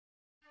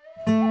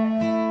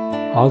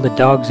all the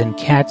dogs and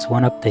cats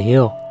went up the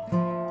hill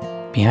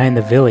behind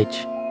the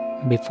village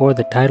before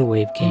the tidal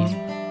wave came.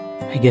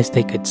 I guess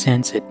they could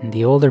sense it, and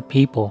the older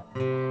people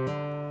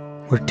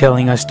were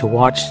telling us to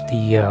watch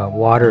the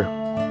water,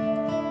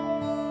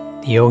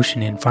 the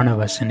ocean in front of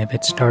us, and if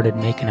it started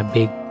making a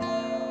big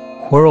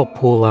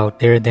whirlpool out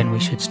there, then we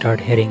should start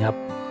heading up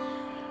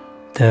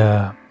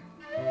the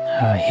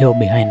hill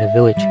behind the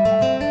village.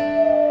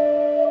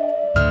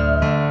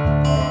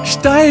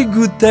 Stai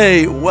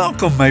Gute,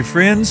 welcome my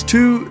friends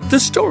to The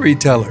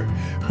Storyteller,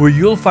 where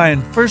you'll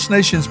find First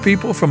Nations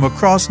people from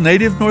across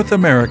Native North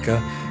America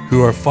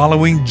who are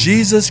following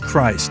Jesus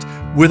Christ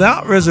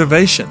without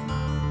reservation.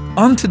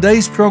 On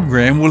today's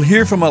program, we'll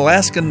hear from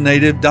Alaskan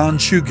native Don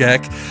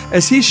Shugak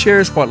as he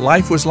shares what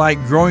life was like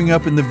growing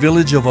up in the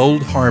village of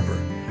Old Harbor.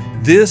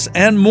 This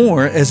and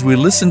more as we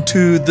listen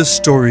to The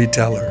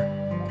Storyteller.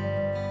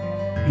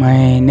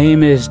 My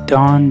name is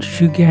Don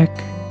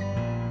Shugak.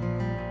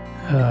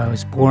 I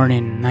was born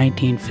in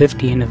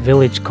 1950 in a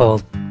village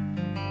called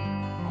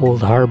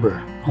Old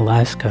Harbor,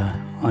 Alaska,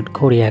 on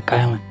Kodiak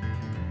Island.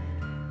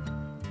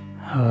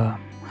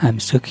 I'm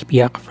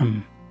Sugpiaq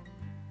from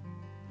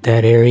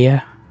that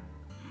area,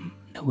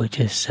 which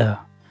is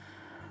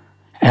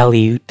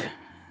Aleut,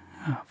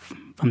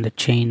 from the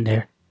chain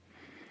there.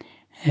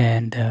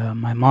 And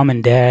my mom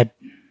and dad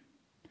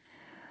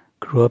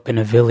grew up in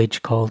a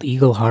village called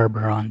Eagle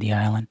Harbor on the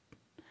island.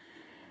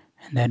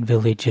 And that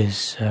village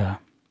is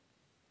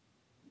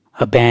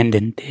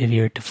abandoned. If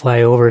you were to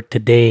fly over it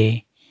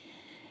today,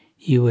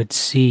 you would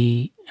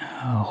see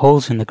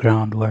holes in the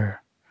ground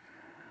where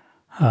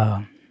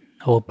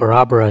old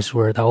barabaras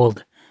were, the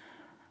old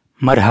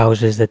mud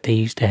houses that they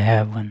used to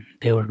have when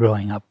they were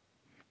growing up.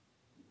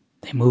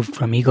 They moved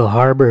from Eagle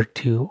Harbor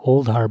to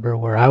Old Harbor,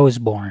 where I was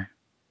born,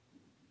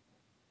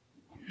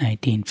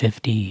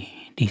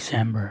 1950,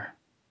 December.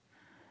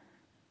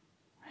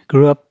 I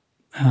grew up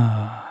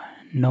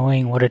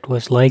knowing what it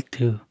was like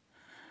to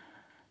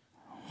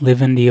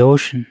live in the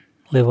ocean,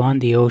 live on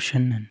the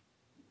ocean, and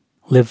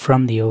live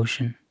from the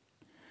ocean.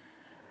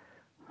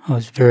 I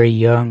was very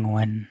young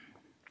when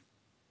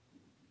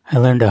I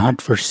learned to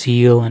hunt for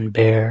seal and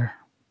bear,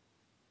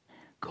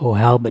 go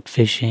halibut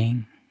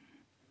fishing,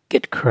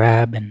 get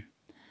crab and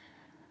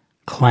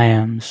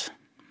clams,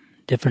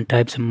 different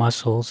types of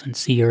mussels and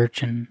sea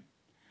urchin.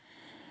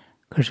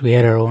 Of course, we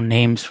had our own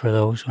names for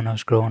those when I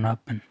was growing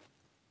up, and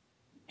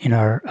in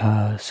our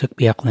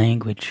Sugpiaq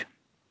language.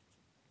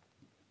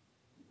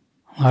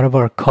 A lot of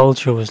our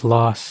culture was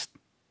lost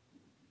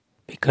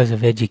because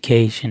of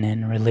education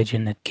and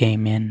religion that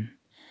came in,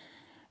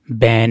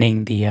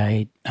 banning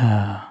the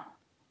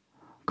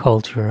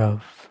culture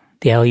of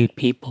the Aleut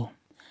people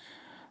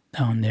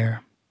down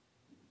there.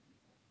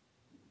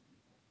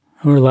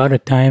 There were a lot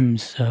of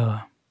times,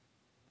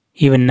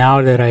 even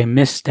now, that I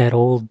miss that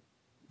old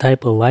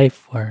type of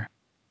life where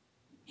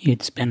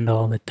you'd spend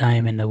all the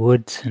time in the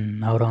woods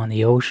and out on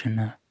the ocean.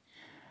 I'm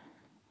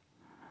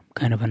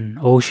kind of an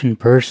ocean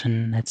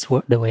person. That's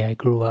the way I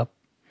grew up.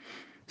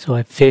 So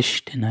I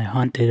fished and I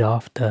hunted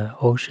off the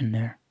ocean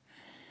there.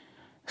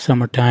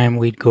 Summertime,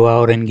 we'd go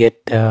out and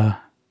get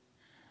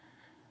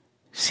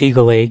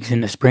seagull eggs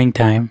in the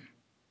springtime,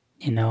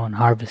 and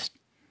harvest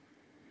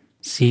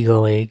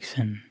seagull eggs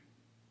and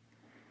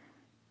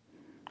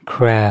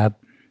crab.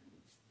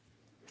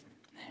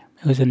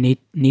 It was a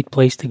neat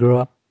place to grow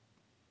up.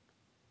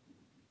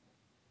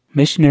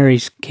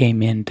 Missionaries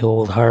came into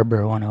Old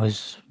Harbor when I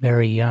was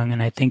very young,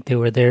 and I think they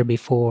were there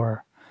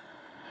before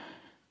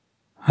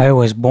I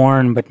was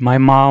born, but my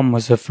mom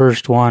was the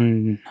first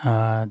one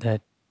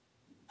that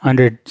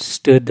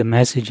understood the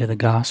message of the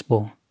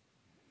gospel.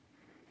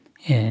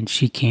 And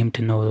she came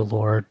to know the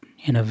Lord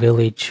in a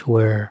village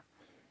where,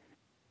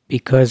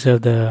 because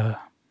of the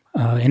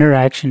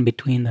interaction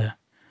between the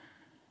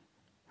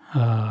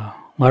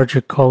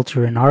larger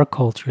culture and our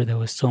culture, there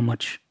was so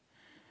much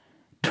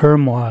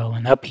turmoil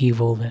and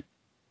upheaval that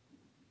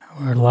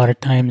there were a lot of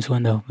times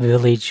when the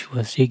village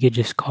was, you could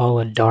just call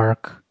it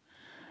dark,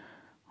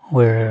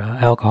 where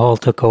alcohol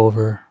took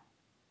over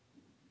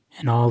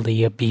and all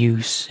the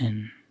abuse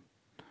and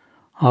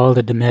all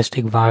the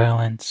domestic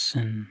violence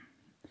and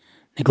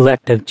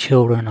neglect of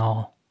children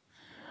all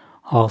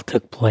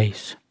took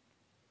place.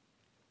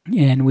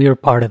 And we were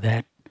part of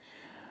that.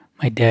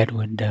 My dad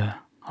would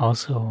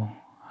also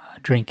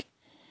drink,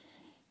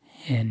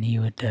 and he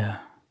would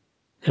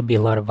there'd be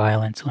a lot of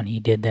violence when he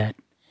did that.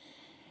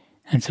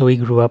 And so we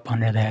grew up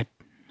under that,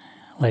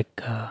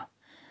 like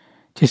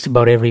just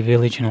about every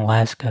village in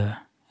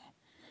Alaska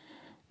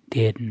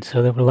did. And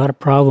so there were a lot of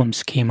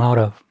problems came out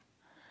of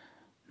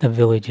the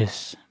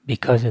villages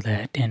because of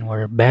that. And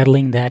we're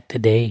battling that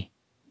today.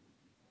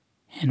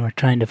 And we're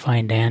trying to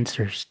find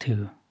answers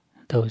to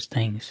those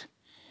things.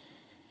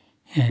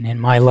 And in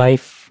my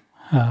life,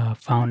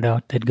 found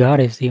out that God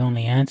is the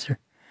only answer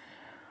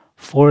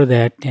for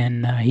that,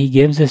 and He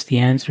gives us the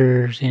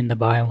answers in the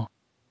Bible.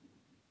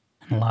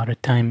 And a lot of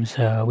times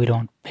we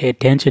don't pay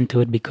attention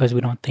to it because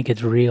we don't think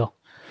it's real,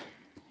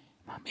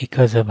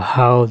 because of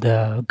how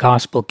the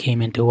gospel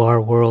came into our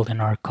world and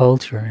our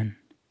culture,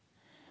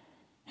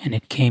 And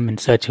it came in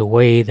such a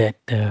way that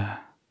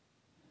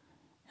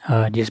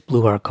just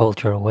blew our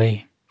culture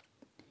away.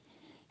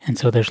 And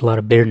so there's a lot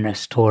of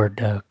bitterness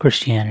toward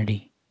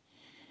Christianity.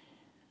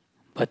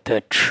 But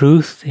the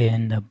truth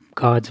in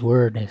God's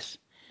Word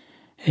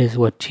is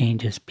what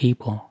changes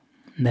people.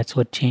 And that's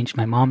what changed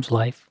my mom's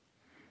life.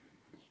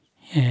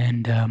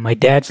 And my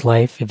dad's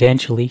life,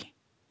 eventually,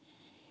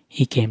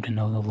 he came to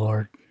know the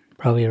Lord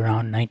probably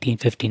around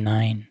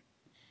 1959.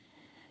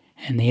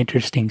 And the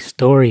interesting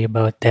story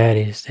about that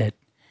is that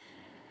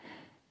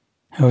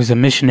I was a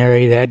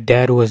missionary. That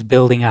Dad was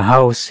building a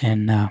house,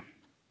 a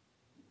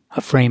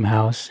frame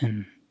house,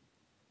 and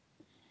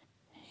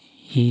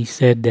he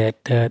said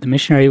that the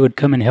missionary would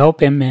come and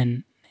help him,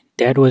 and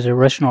Dad was a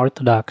Russian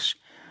Orthodox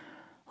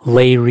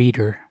lay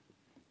reader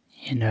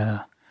in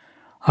a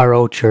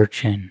RO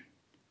church, and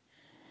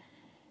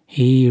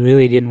he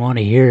really didn't want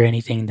to hear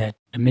anything that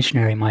the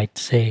missionary might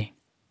say.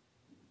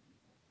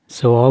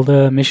 So all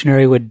the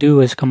missionary would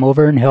do is come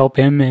over and help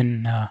him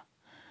and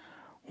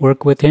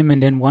work with him,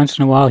 and then once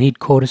in a while he'd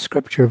quote a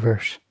scripture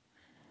verse.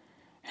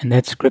 And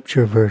that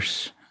scripture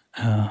verse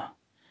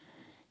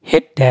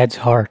hit Dad's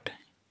heart.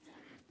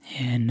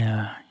 And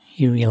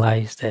he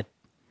realized that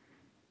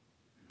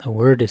the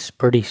Word is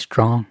pretty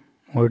strong.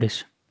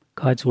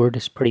 God's Word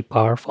is pretty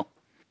powerful.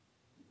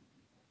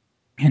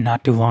 And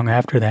not too long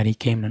after that, he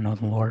came to know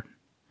the Lord.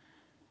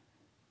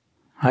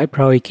 I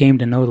probably came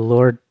to know the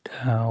Lord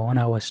when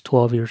I was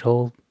 12 years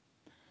old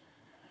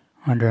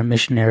under a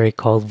missionary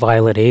called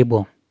Violet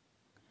Abel.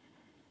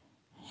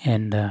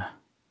 And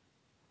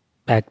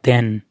back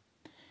then,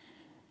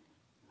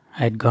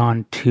 I'd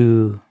gone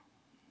to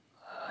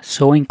a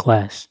sewing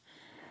class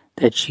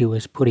that she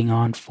was putting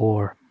on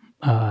for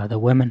the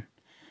women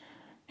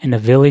in the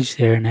village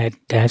there, and I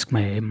had to ask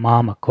my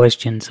mom a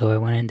question, so I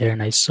went in there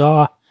and I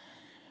saw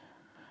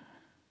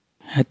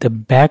at the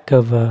back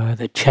of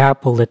the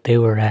chapel that they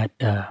were at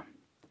a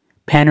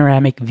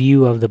panoramic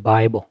view of the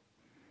Bible.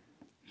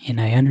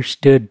 And I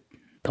understood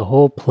the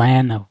whole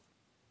plan of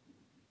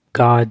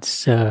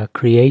God's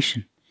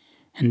creation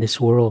in this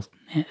world.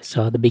 I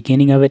saw the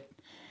beginning of it,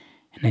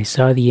 and I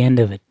saw the end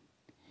of it.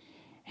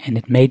 And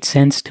it made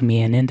sense to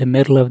me, and in the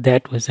middle of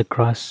that was the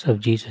cross of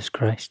Jesus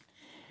Christ.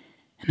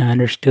 And I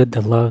understood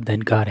the love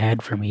that God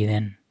had for me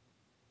then.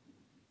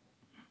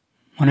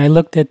 When I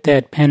looked at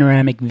that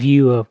panoramic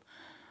view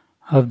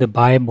of the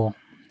Bible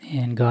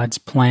and God's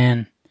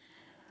plan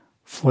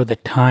for the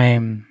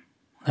time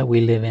that we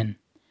live in,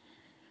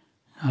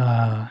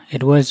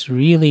 it was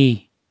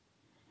really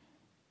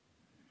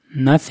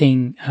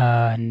nothing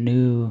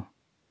new.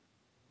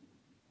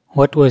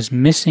 What was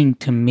missing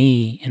to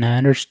me, and I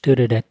understood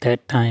it at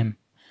that time,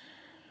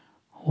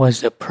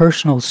 was the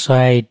personal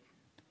side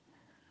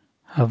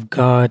of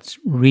God's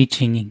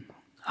reaching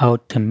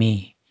out to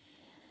me.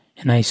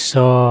 And I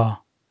saw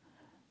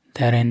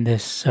that in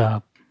this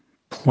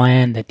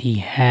plan that He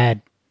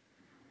had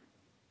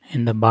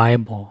in the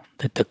Bible,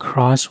 that the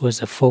cross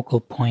was a focal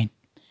point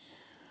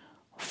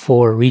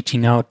for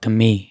reaching out to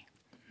me,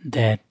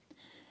 that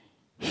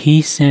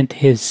He sent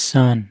His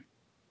Son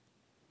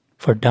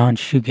for Don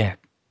Shugak.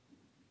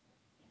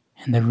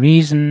 And the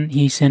reason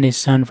He sent His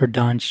Son for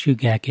Don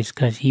Shugak is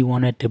because He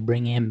wanted to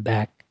bring him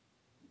back.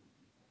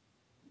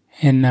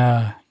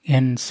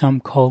 In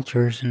some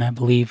cultures, and I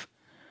believe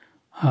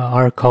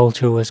our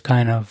culture was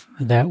kind of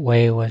that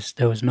way,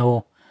 there was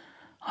no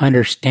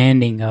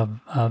understanding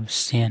of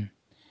sin.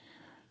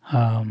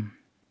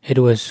 It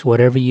was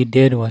whatever you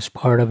did was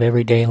part of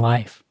everyday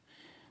life.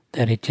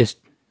 That it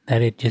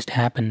just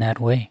happened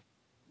that way,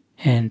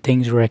 and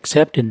things were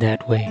accepted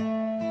that way.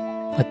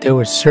 But there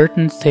were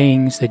certain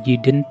things that you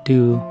didn't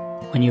do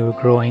when you were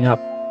growing up,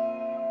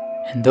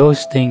 and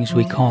those things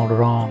we called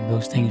wrong.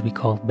 Those things we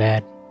called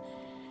bad.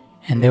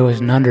 And there was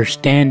an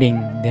understanding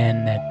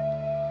then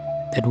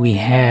that we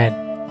had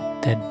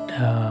that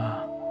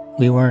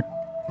we weren't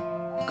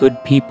good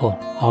people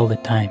all the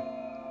time.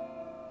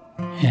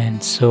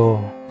 And so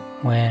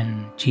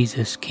when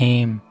Jesus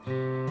came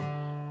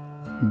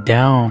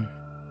down,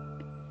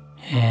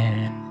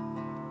 and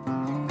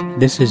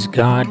this is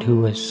God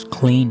who was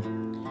clean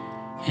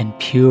and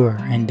pure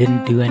and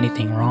didn't do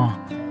anything wrong.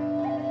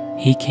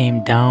 He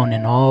came down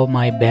and all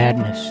my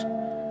badness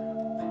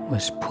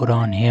was put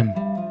on Him.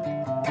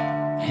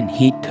 And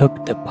He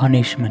took the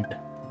punishment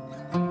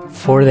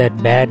for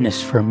that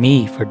badness for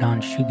me, for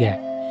Don Shugak.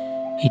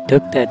 He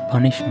took that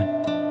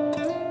punishment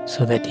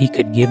so that He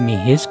could give me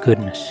His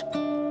goodness,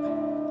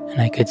 and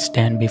I could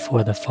stand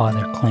before the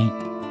Father clean.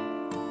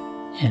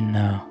 And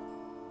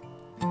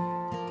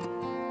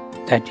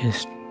that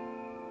just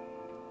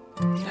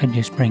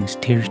brings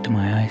tears to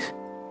my eyes,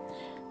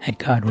 that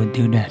God would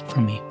do that for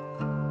me.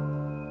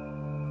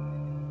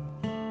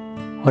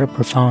 What a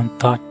profound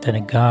thought that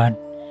a God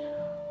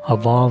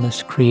of all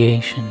this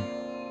creation,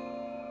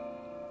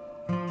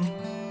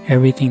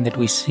 everything that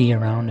we see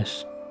around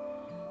us,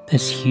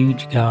 this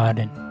huge God,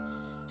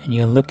 and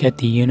you look at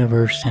the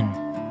universe, and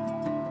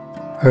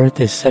Earth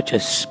is such a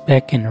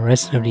speck in the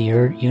rest of the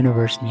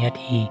universe, and yet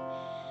He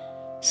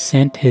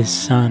sent His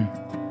Son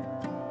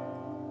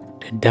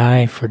to to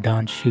die for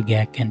Don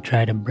Shugak and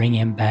try to bring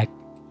him back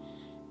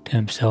to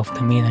himself.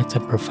 To me, that's a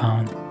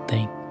profound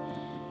thing.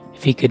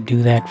 If he could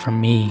do that for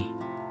me,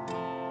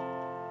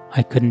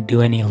 I couldn't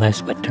do any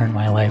less but turn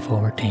my life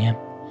over to him.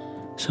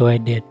 So I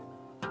did.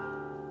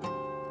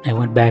 I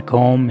went back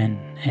home,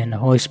 and the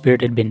Holy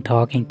Spirit had been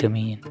talking to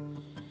me.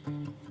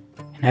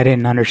 And I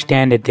didn't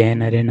understand it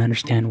then. I didn't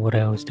understand what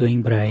I was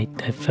doing, but I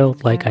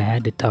felt like I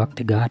had to talk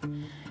to God.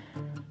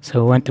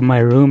 So I went to my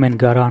room and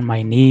got on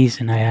my knees,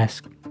 and I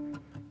asked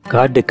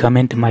God to come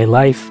into my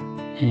life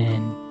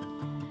and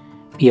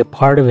be a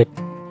part of it.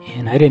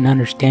 And I didn't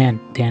understand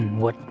then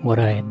what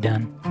I had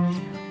done.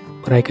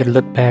 But I could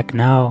look back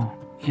now,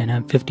 and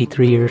I'm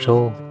 53 years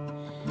old.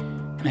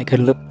 And I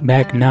could look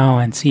back now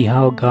and see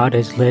how God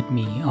has led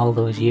me all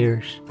those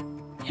years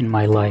in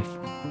my life.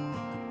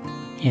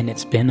 And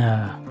it's been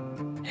a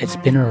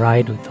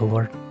ride with the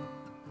Lord.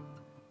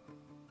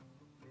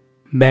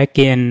 Back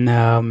in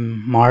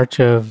March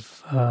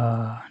of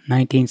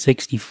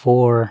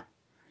 1964,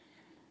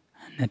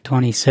 on the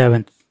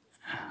 27th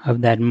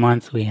of that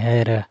month, we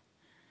had a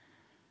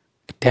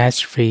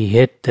catastrophe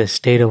hit the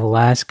state of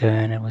Alaska,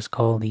 and it was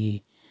called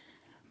the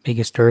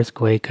biggest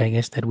earthquake, I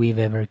guess, that we've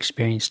ever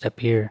experienced up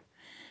here.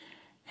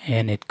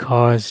 And it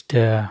caused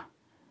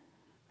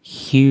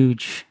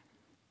huge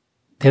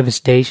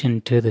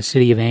devastation to the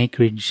city of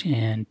Anchorage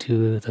and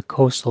to the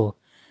coastal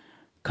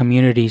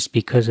communities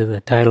because of the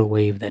tidal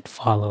wave that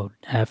followed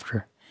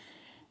after.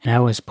 And I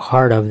was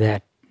part of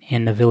that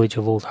in the village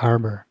of Old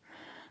Harbor.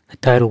 The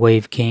tidal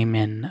wave came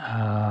and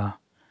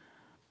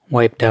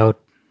wiped out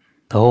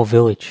the whole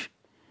village.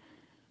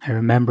 I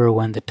remember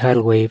when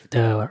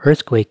the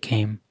earthquake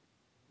came,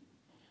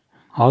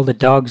 all the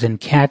dogs and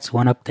cats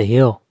went up the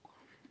hill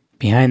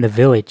behind the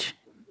village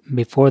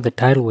before the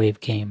tidal wave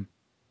came.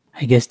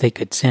 I guess they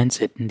could sense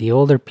it, and the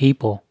older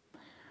people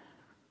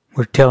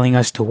were telling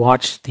us to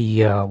watch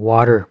the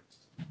water,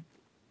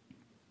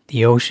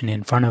 the ocean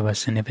in front of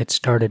us, and if it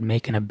started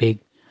making a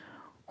big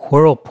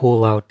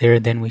whirlpool out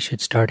there, then we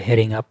should start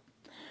heading up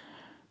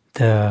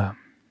the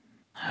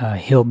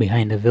hill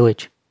behind the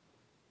village.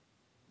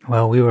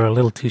 Well, we were a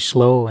little too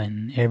slow,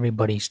 and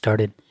everybody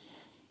started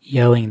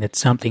yelling that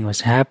something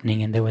was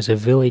happening, and there was a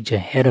village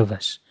ahead of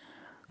us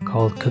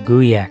called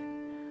Kodiak,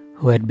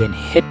 who had been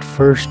hit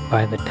first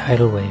by the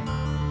tidal wave.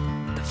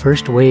 The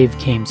first wave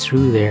came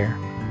through there,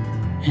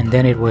 and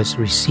then it was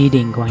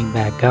receding, going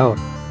back out.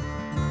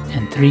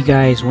 And 3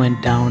 guys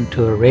went down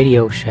to a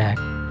radio shack,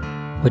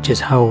 which is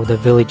how the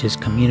villages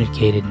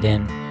communicated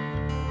then.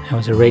 There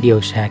was a radio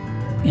shack,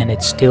 and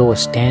it still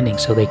was standing,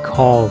 so they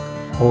called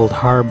Old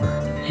Harbor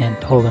and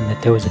told them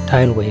that there was a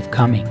tidal wave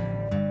coming.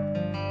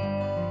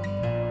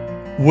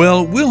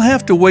 Well, we'll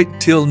have to wait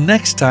till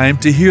next time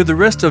to hear the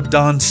rest of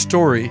Don's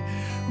story,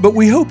 but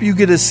we hope you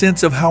get a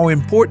sense of how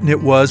important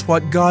it was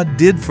what God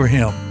did for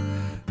him.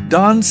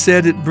 Don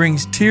said it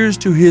brings tears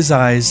to his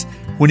eyes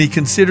when he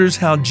considers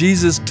how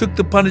Jesus took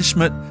the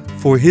punishment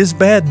for his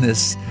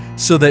badness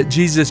so that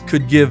Jesus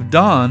could give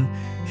Don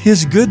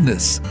his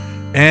goodness.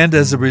 And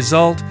as a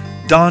result,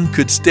 Don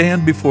could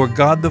stand before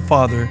God the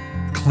Father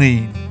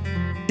clean.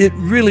 It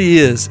really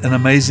is an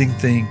amazing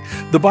thing.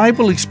 The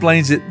Bible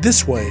explains it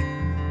this way: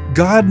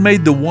 God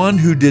made the one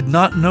who did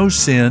not know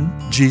sin,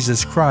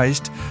 Jesus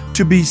Christ,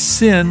 to be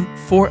sin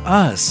for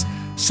us,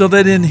 so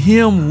that in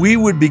Him we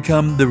would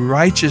become the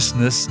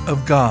righteousness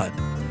of God.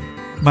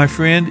 My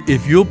friend,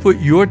 if you'll put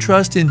your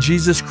trust in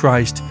Jesus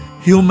Christ,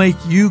 He'll make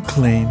you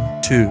clean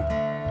too.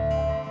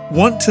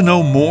 Want to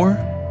know more?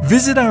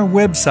 Visit our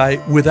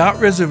website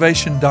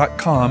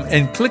withoutreservation.com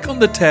and click on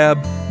the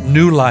tab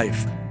New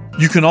Life.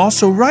 You can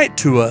also write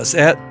to us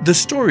at The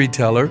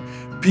Storyteller,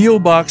 P.O.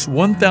 Box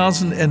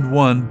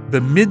 1001,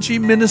 Bemidji,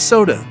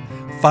 Minnesota,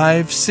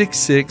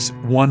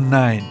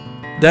 56619.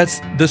 That's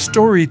The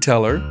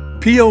Storyteller,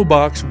 P.O.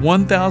 Box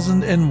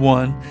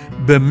 1001,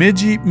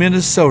 Bemidji,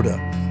 Minnesota,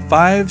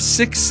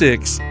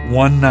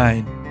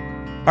 56619.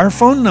 Our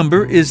phone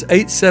number is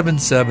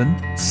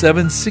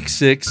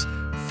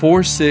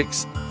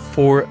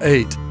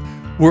 877-766-4648.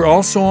 We're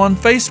also on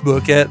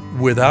Facebook at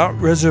Without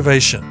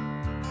Reservation.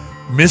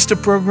 Missed a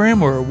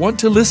program or want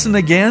to listen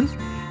again?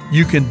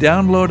 You can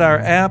download our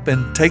app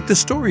and take the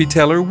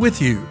Storyteller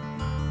with you.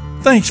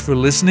 Thanks for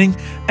listening,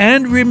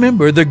 and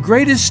remember, the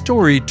greatest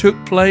story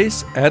took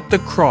place at the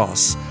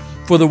cross.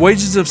 For the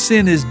wages of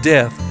sin is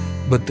death,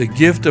 but the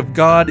gift of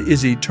God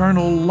is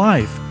eternal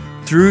life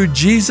through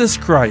Jesus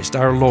Christ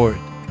our Lord.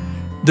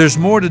 There's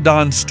more to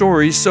Don's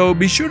story, so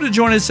be sure to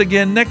join us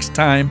again next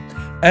time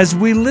as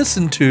we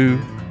listen to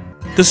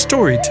The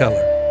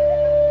Storyteller.